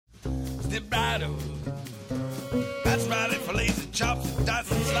it right over. That's right, it fillets and chops,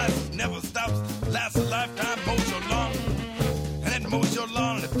 dices and slices, never stops, lasts a lifetime, mows your lawn. And it mows your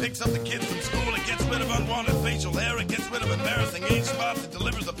lawn, and it picks up the kids from school, it gets rid of unwanted facial hair, it gets rid of embarrassing age spots, it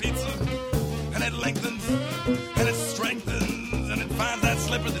delivers a pizza, and it lengthens, and it strengthens, and it finds that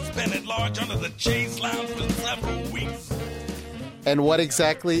slipper that's been at large under the Chase Lounge for several weeks. And what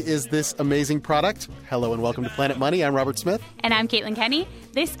exactly is this amazing product? Hello and welcome to Planet Money. I'm Robert Smith. And I'm Caitlin Kenny.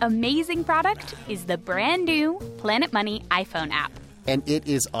 This amazing product is the brand new Planet Money iPhone app. And it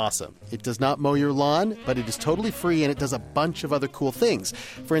is awesome. It does not mow your lawn, but it is totally free, and it does a bunch of other cool things.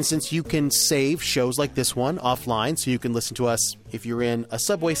 For instance, you can save shows like this one offline, so you can listen to us if you're in a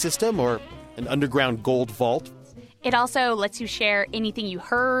subway system or an underground gold vault. It also lets you share anything you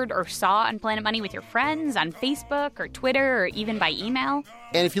heard or saw on Planet Money with your friends on Facebook or Twitter or even by email.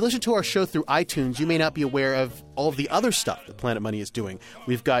 And if you listen to our show through iTunes, you may not be aware of all of the other stuff that Planet Money is doing.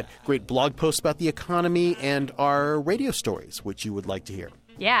 We've got great blog posts about the economy and our radio stories, which you would like to hear.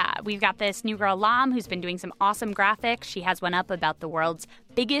 Yeah, we've got this new girl, Lam, who's been doing some awesome graphics. She has one up about the world's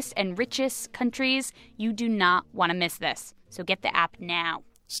biggest and richest countries. You do not want to miss this. So get the app now.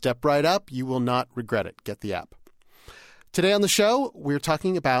 Step right up. You will not regret it. Get the app. Today on the show, we're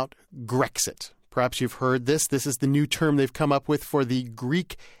talking about Grexit. Perhaps you've heard this. This is the new term they've come up with for the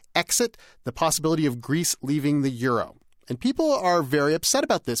Greek exit, the possibility of Greece leaving the euro. And people are very upset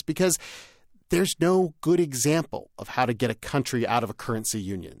about this because there's no good example of how to get a country out of a currency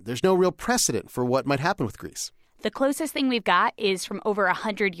union. There's no real precedent for what might happen with Greece. The closest thing we've got is from over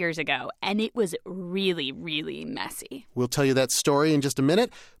 100 years ago, and it was really, really messy. We'll tell you that story in just a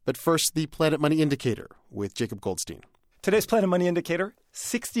minute, but first, the Planet Money Indicator with Jacob Goldstein. Today's Planet Money Indicator,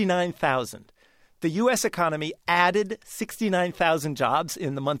 69,000. The U.S. economy added 69,000 jobs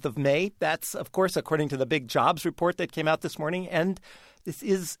in the month of May. That's, of course, according to the big jobs report that came out this morning. And this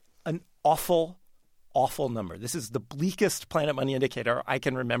is an awful, awful number. This is the bleakest Planet Money Indicator I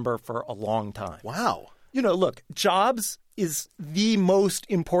can remember for a long time. Wow. You know, look, jobs is the most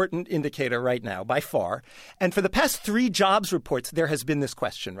important indicator right now by far. And for the past 3 jobs reports, there has been this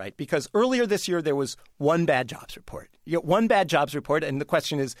question, right? Because earlier this year, there was one bad jobs report. You get one bad jobs report, and the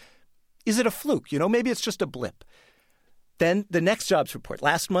question is it a fluke? You know, maybe it's just a blip. Then the next jobs report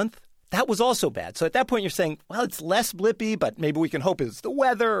last month, that was also bad. So at that point, you're saying, well, it's less blippy, but maybe we can hope it's the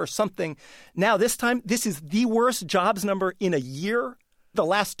weather or something. Now, this time, this is the worst jobs number in a year. The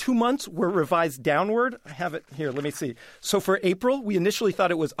last 2 months were revised downward. I have it here. Let me see. So for April, we initially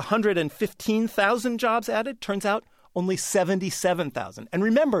thought it was 115,000 jobs added. Turns out only 77,000. And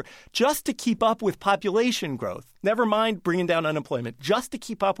remember, just to keep up with population growth, never mind bringing down unemployment, just to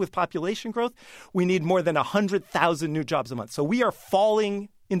keep up with population growth, we need more than 100,000 new jobs a month. So we are falling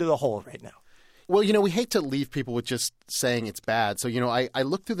into the hole right now. Well, you know, we hate to leave people with just saying it's bad. So, you know, I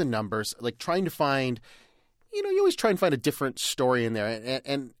look through the numbers, like trying to find – you know, you always try and find a different story in there,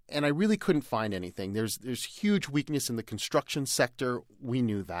 and I really couldn't find anything. There's huge weakness in the construction sector. We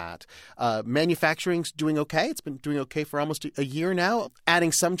knew that. Manufacturing's doing okay. It's been doing okay for almost a year now,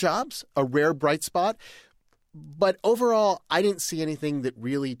 adding some jobs, a rare bright spot. But overall, I didn't see anything that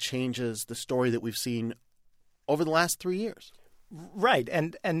really changes the story that we've seen over the last 3 years. Right.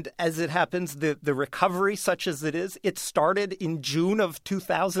 And as it happens, the recovery, such as it is, it started in June of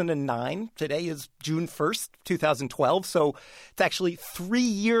 2009. Today is June 1st, 2012. So it's actually 3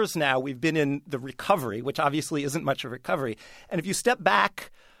 years now we've been in the recovery, which obviously isn't much of a recovery. And if you step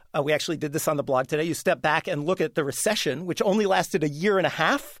back, we actually did this on the blog today, you step back and look at the recession, which only lasted a year and a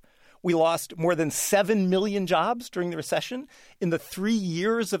half. We lost more than 7 million jobs during the recession. In the 3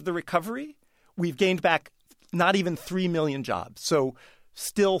 years of the recovery, we've gained back not even 3 million jobs. So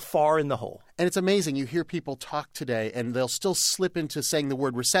still far in the hole. And it's amazing. You hear people talk today and they'll still slip into saying the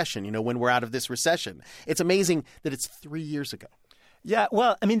word recession, you know, when we're out of this recession. It's amazing that it's 3 years ago. Yeah,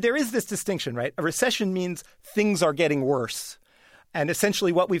 well, I mean, there is this distinction, right? A recession means things are getting worse. And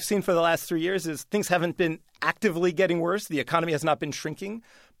essentially what we've seen for the last 3 years is things haven't been actively getting worse. The economy has not been shrinking,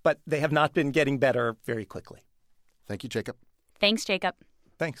 but they have not been getting better very quickly. Thank you, Jacob. Thanks, Jacob.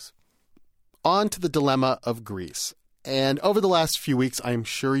 Thanks. On to the dilemma of Greece. And over the last few weeks, I'm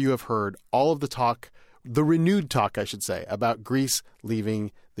sure you have heard all of the talk, the renewed talk, I should say, about Greece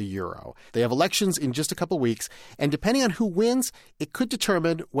leaving the euro. They have elections in just a couple weeks, and depending on who wins, it could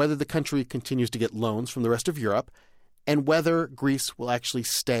determine whether the country continues to get loans from the rest of Europe and whether Greece will actually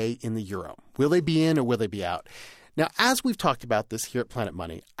stay in the euro. Will they be in or will they be out? Now, as we've talked about this here at Planet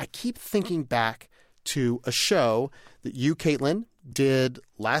Money, I keep thinking back to a show that you, Caitlin, did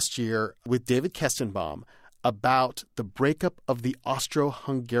last year with David Kestenbaum about the breakup of the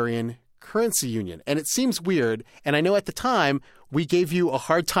Austro-Hungarian currency union. And it seems weird. And I know at the time we gave you a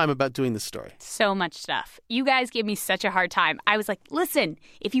hard time about doing this story. So much stuff. You guys gave me such a hard time. I was like, listen,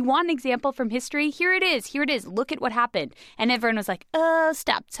 if you want an example from history, here it is. Here it is. Look at what happened. And everyone was like, oh,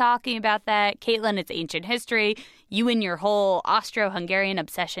 stop talking about that. Caitlin, it's ancient history. You and your whole Austro-Hungarian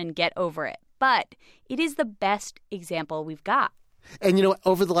obsession, get over it. But it is the best example we've got. And, you know,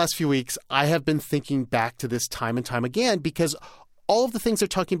 over the last few weeks, I have been thinking back to this time and time again because all of the things they're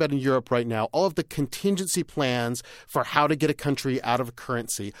talking about in Europe right now, all of the contingency plans for how to get a country out of a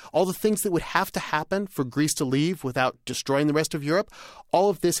currency, all the things that would have to happen for Greece to leave without destroying the rest of Europe, all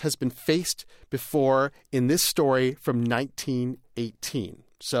of this has been faced before in this story from 1918.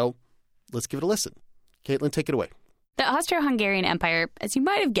 So let's give it a listen. Caitlin, take it away. The Austro-Hungarian Empire, as you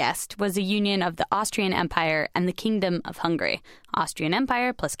might have guessed, was a union of the Austrian Empire and the Kingdom of Hungary. Austrian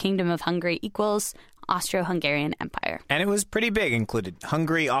Empire plus Kingdom of Hungary equals Austro-Hungarian Empire. And it was pretty big, included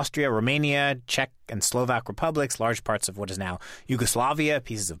Hungary, Austria, Romania, Czech and Slovak republics, large parts of what is now Yugoslavia,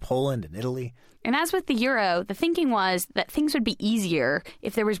 pieces of Poland and Italy. And as with the euro, the thinking was that things would be easier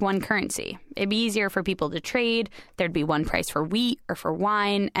if there was one currency. It'd be easier for people to trade, there'd be one price for wheat or for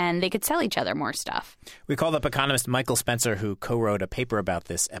wine, and they could sell each other more stuff. We called up economist Michael Spencer, who co-wrote a paper about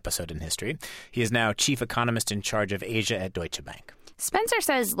this episode in history. He is now chief economist in charge of Asia at Deutsche Bank. Spencer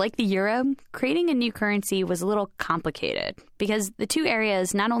says, like the euro, creating a new currency was a little complicated because the two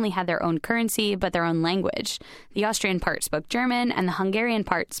areas not only had their own currency, but their own language. The Austrian part spoke German and the Hungarian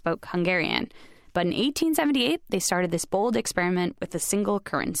part spoke Hungarian. But in 1878, they started this bold experiment with a single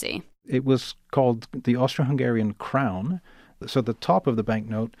currency. It was called the Austro-Hungarian crown. So the top of the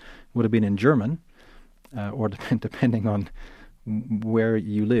banknote would have been in German, or depending on where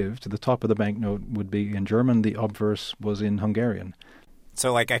you lived, the top of the banknote would be in German. The obverse was in Hungarian.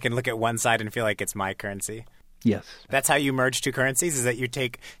 So, like, I can look at one side and feel like it's my currency? Yes. That's how you merge two currencies, is that you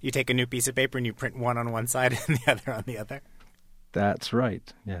take a new piece of paper and you print one on one side and the other on the other? That's right,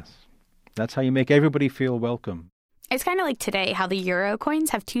 yes. That's how you make everybody feel welcome. It's kind of like today, how the euro coins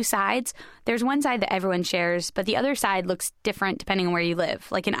have two sides. There's one side that everyone shares, but the other side looks different depending on where you live.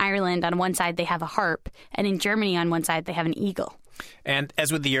 Like in Ireland, on one side they have a harp, and in Germany, on one side, they have an eagle. And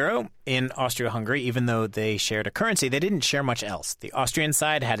as with the euro, in Austria-Hungary, even though they shared a currency, they didn't share much else. The Austrian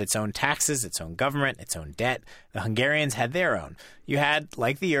side had its own taxes, its own government, its own debt. The Hungarians had their own. You had,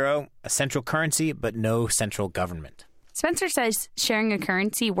 like the euro, a central currency, but no central government. Spencer says sharing a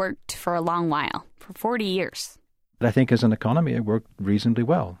currency worked for a long while, for 40 years. But I think as an economy, it worked reasonably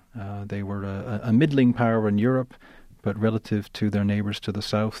well. They were a middling power in Europe, but relative to their neighbors to the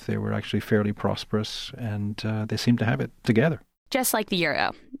south, they were actually fairly prosperous, and they seemed to have it together. Just like the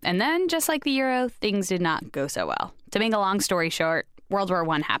euro. And then, just like the euro, things did not go so well. To make a long story short, World War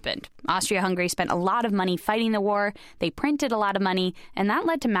I happened. Austria-Hungary spent a lot of money fighting the war, they printed a lot of money, and that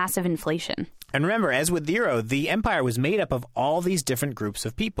led to massive inflation. And remember, as with the euro, the empire was made up of all these different groups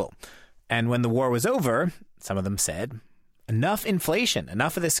of people. And when the war was over, some of them said, enough inflation,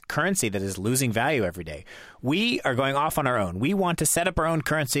 enough of this currency that is losing value every day. We are going off on our own. We want to set up our own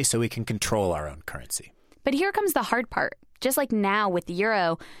currency so we can control our own currency. But here comes the hard part. Just like now with the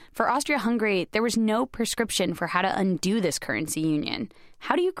euro, for Austria-Hungary, there was no prescription for how to undo this currency union.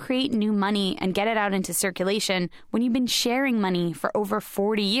 How do you create new money and get it out into circulation when you've been sharing money for over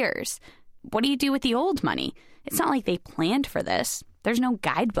 40 years? What do you do with the old money? It's not like they planned for this. There's no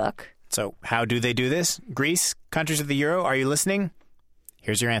guidebook. So how do they do this? Greece, countries of the euro, are you listening?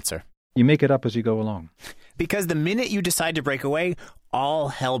 Here's your answer. You make it up as you go along. Because the minute you decide to break away, all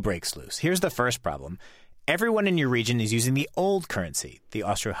hell breaks loose. Here's the first problem. Everyone in your region is using the old currency, the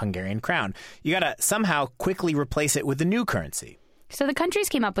Austro-Hungarian crown. You got to somehow quickly replace it with the new currency. So the countries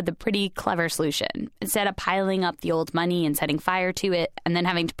came up with a pretty clever solution. Instead of piling up the old money and setting fire to it and then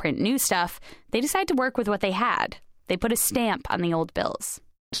having to print new stuff, they decided to work with what they had. They put a stamp on the old bills.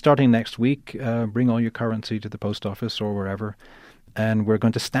 Starting next week, bring all your currency to the post office or wherever, and we're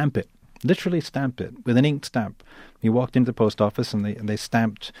going to stamp it, literally stamp it, with an ink stamp. You walked into the post office and they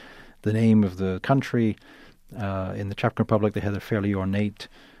stamped the name of the country. In the Czech Republic, they had a fairly ornate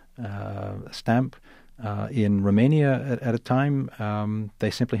stamp. In Romania, at a time,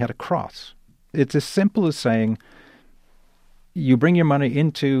 they simply had a cross. It's as simple as saying, you bring your money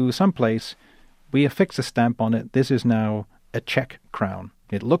into some place, we affix a stamp on it, this is now a Czech crown.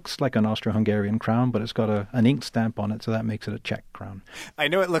 It looks like an Austro-Hungarian crown, but it's got an ink stamp on it, so that makes it a Czech crown. I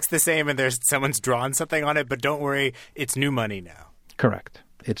know it looks the same and someone's drawn something on it, but don't worry, it's new money now. Correct.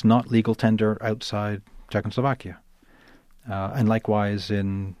 It's not legal tender outside Czechoslovakia. And likewise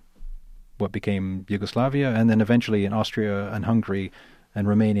in what became Yugoslavia, and then eventually in Austria and Hungary and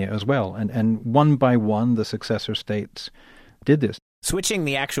Romania as well. And one by one, the successor states did this. Switching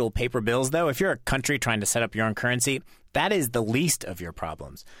the actual paper bills, though, if you're a country trying to set up your own currency, that is the least of your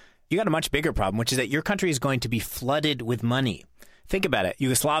problems. You got a much bigger problem, which is that your country is going to be flooded with money. Think about it.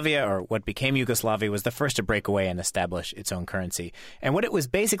 Yugoslavia, or what became Yugoslavia, was the first to break away and establish its own currency. And what it was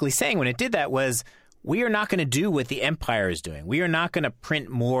basically saying when it did that was, we are not going to do what the empire is doing. We are not going to print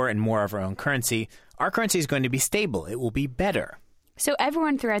more and more of our own currency. Our currency is going to be stable. It will be better. So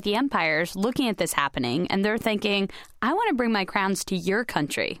everyone throughout the empire is looking at this happening, and they're thinking, I want to bring my crowns to your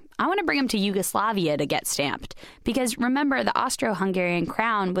country. I want to bring them to Yugoslavia to get stamped. Because remember, the Austro-Hungarian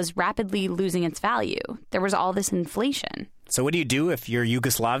crown was rapidly losing its value. There was all this inflation. So what do you do if you're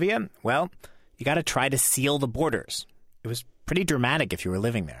Yugoslavia? Well, you got to try to seal the borders. It was pretty dramatic if you were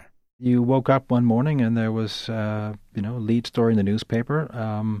living there. You woke up one morning and there was, a lead story in the newspaper.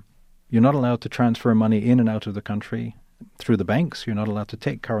 You're not allowed to transfer money in and out of the country through the banks. You're not allowed to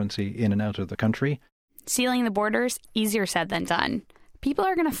take currency in and out of the country. Sealing the borders, easier said than done. People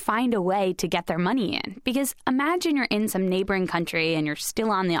are going to find a way to get their money in. Because imagine you're in some neighboring country and you're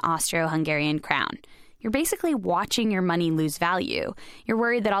still on the Austro-Hungarian crown. You're basically watching your money lose value. You're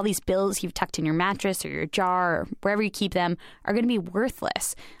worried that all these bills you've tucked in your mattress or your jar or wherever you keep them are going to be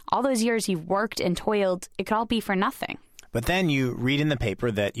worthless. All those years you've worked and toiled, it could all be for nothing. But then you read in the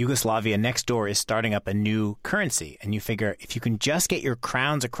paper that Yugoslavia next door is starting up a new currency, and you figure if you can just get your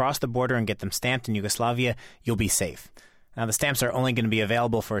crowns across the border and get them stamped in Yugoslavia, you'll be safe. Now, the stamps are only going to be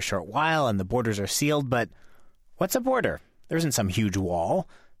available for a short while, and the borders are sealed, but what's a border? There isn't some huge wall.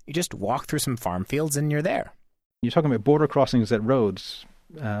 You just walk through some farm fields and you're there. You're talking about border crossings at roads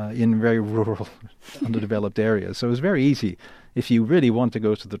in very rural, underdeveloped areas. So it's very easy if you really want to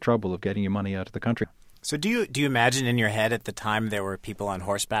go to the trouble of getting your money out of the country. So do you imagine in your head at the time there were people on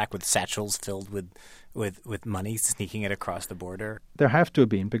horseback with satchels filled with money sneaking it across the border? There have to have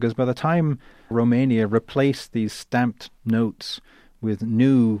been, because by the time Romania replaced these stamped notes with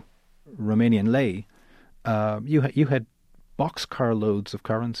new Romanian lei, you had boxcar loads of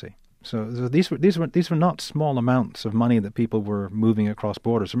currency. So these were not small amounts of money that people were moving across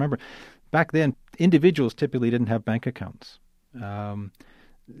borders. Remember, back then, individuals typically didn't have bank accounts.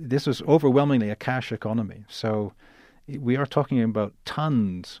 This was overwhelmingly a cash economy. So we are talking about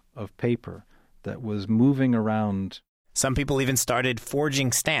tons of paper that was moving around. Some people even started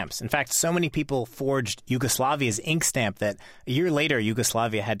forging stamps. In fact, so many people forged Yugoslavia's ink stamp that a year later,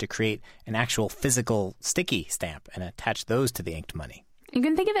 Yugoslavia had to create an actual physical sticky stamp and attach those to the inked money. You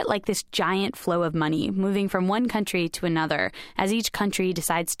can think of it like this giant flow of money moving from one country to another as each country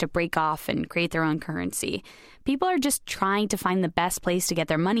decides to break off and create their own currency. People are just trying to find the best place to get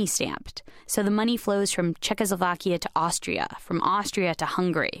their money stamped. So the money flows from Czechoslovakia to Austria, from Austria to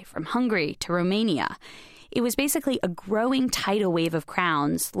Hungary, from Hungary to Romania. It was basically a growing tidal wave of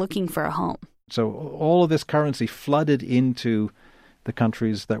crowns looking for a home. So all of this currency flooded into the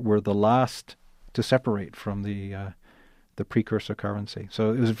countries that were the last to separate from the precursor currency.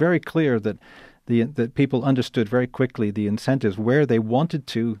 So it was very clear that that people understood very quickly the incentives where they wanted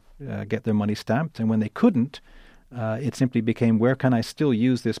to get their money stamped, and when they couldn't, it simply became, where can I still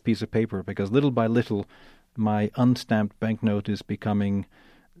use this piece of paper? Because little by little, my unstamped banknote is becoming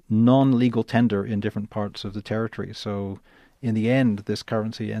non-legal tender in different parts of the territory. So in the end, this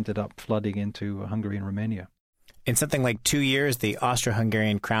currency ended up flooding into Hungary and Romania. In something like 2 years, the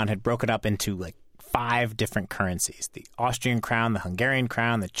Austro-Hungarian crown had broken up into 5 different currencies: the Austrian crown, the Hungarian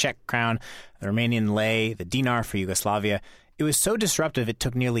crown, the Czech crown, the Romanian lei, the dinar for Yugoslavia. It was so disruptive, it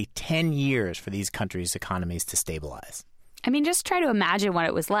took nearly 10 years for these countries' economies to stabilize. I mean, just try to imagine what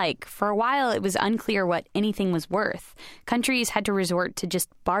it was like. For a while, it was unclear what anything was worth. Countries had to resort to just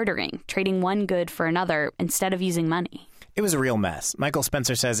bartering, trading one good for another instead of using money. It was a real mess. Michael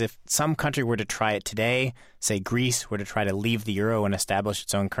Spencer says if some country were to try it today, say Greece were to try to leave the euro and establish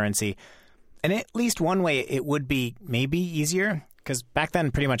its own currency, in at least one way it would be maybe easier, because back then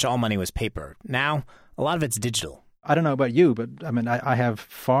pretty much all money was paper. Now, a lot of it's digital. I don't know about you, but I mean, I have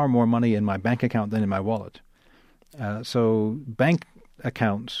far more money in my bank account than in my wallet. So bank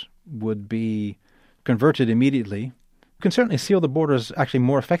accounts would be converted immediately. You can certainly seal the borders actually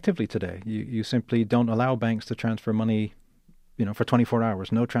more effectively today. You simply don't allow banks to transfer money, for 24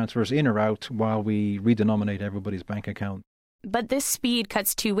 hours. No transfers in or out while we redenominate everybody's bank account. But this speed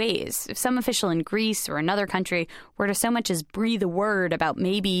cuts 2 ways. If some official in Greece or another country were to so much as breathe a word about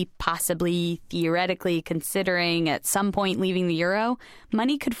maybe, possibly, theoretically considering at some point leaving the euro,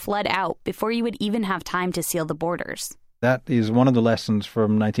 money could flood out before you would even have time to seal the borders. That is one of the lessons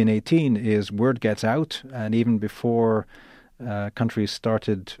from 1918, is word gets out, and even before countries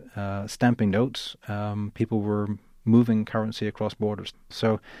started stamping notes, people were moving currency across borders.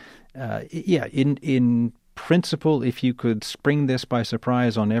 So, in principle, if you could spring this by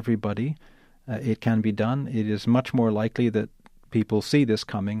surprise on everybody, it can be done. It is much more likely that people see this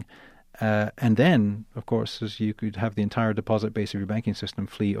coming. And then, of course, as you could have the entire deposit base of your banking system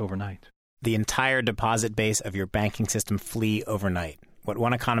flee overnight. The entire deposit base of your banking system flee overnight. What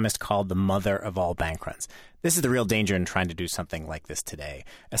one economist called the mother of all bank runs. This is the real danger in trying to do something like this today.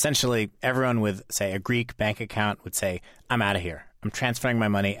 Essentially, everyone with, say, a Greek bank account would say, I'm out of here. I'm transferring my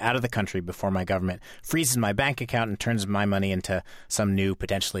money out of the country before my government freezes my bank account and turns my money into some new,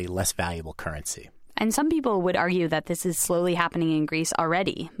 potentially less valuable currency. And some people would argue that this is slowly happening in Greece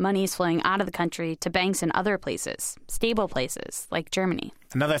already. Money is flowing out of the country to banks in other places, stable places like Germany.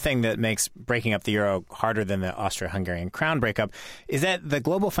 Another thing that makes breaking up the euro harder than the Austro-Hungarian crown breakup is that the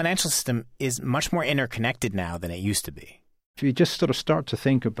global financial system is much more interconnected now than it used to be. If you just sort of start to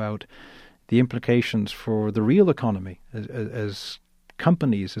think about the implications for the real economy as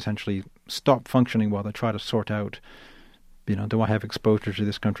companies essentially stop functioning while they try to sort out, do I have exposure to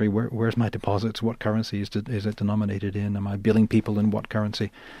this country? Where's my deposits? What currency is it denominated in? Am I billing people in what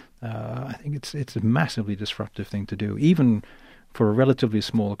currency? I think it's a massively disruptive thing to do, even for a relatively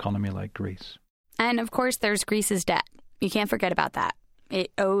small economy like Greece. And of course, there's Greece's debt. You can't forget about that.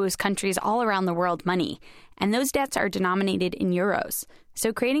 It owes countries all around the world money, and those debts are denominated in euros.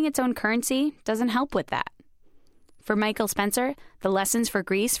 So creating its own currency doesn't help with that. For Michael Spencer, the lessons for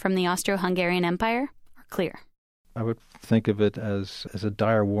Greece from the Austro-Hungarian Empire are clear. I would think of it as a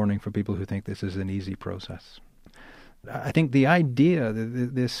dire warning for people who think this is an easy process. I think the idea,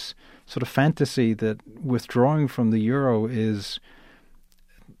 this sort of fantasy that withdrawing from the euro is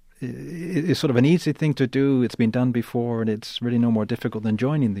sort of an easy thing to do, it's been done before, and it's really no more difficult than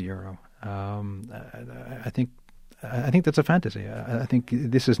joining the euro. I think that's a fantasy. I think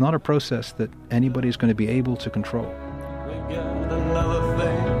this is not a process that anybody's going to be able to control. We got another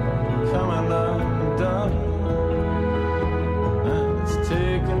thing coming undone, and it's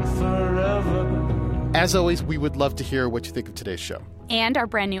taken forever. As always, we would love to hear what you think of today's show. And our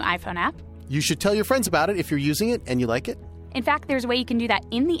brand new iPhone app. You should tell your friends about it if you're using it and you like it. In fact, there's a way you can do that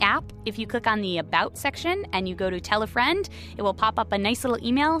in the app. If you click on the About section and you go to Tell a Friend, it will pop up a nice little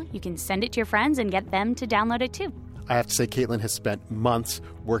email. You can send it to your friends and get them to download it too. I have to say, Caitlin has spent months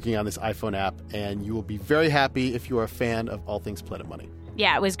working on this iPhone app, and you will be very happy if you are a fan of all things Planet Money.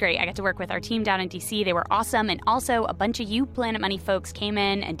 Yeah, it was great. I got to work with our team down in D.C. They were awesome. And also, a bunch of you Planet Money folks came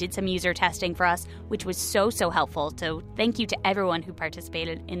in and did some user testing for us, which was so helpful. So thank you to everyone who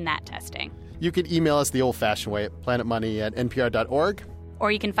participated in that testing. You can email us the old-fashioned way at planetmoney@npr.org.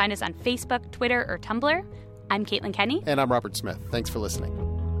 Or you can find us on Facebook, Twitter, or Tumblr. I'm Caitlin Kenny. And I'm Robert Smith. Thanks for listening.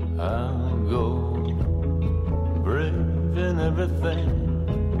 I'll go brave in everything,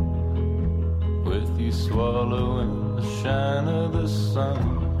 with you swallowing the shine of the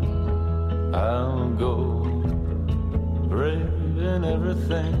sun. I'll go brave in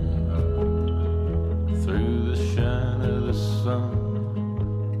everything, through the shine of the sun.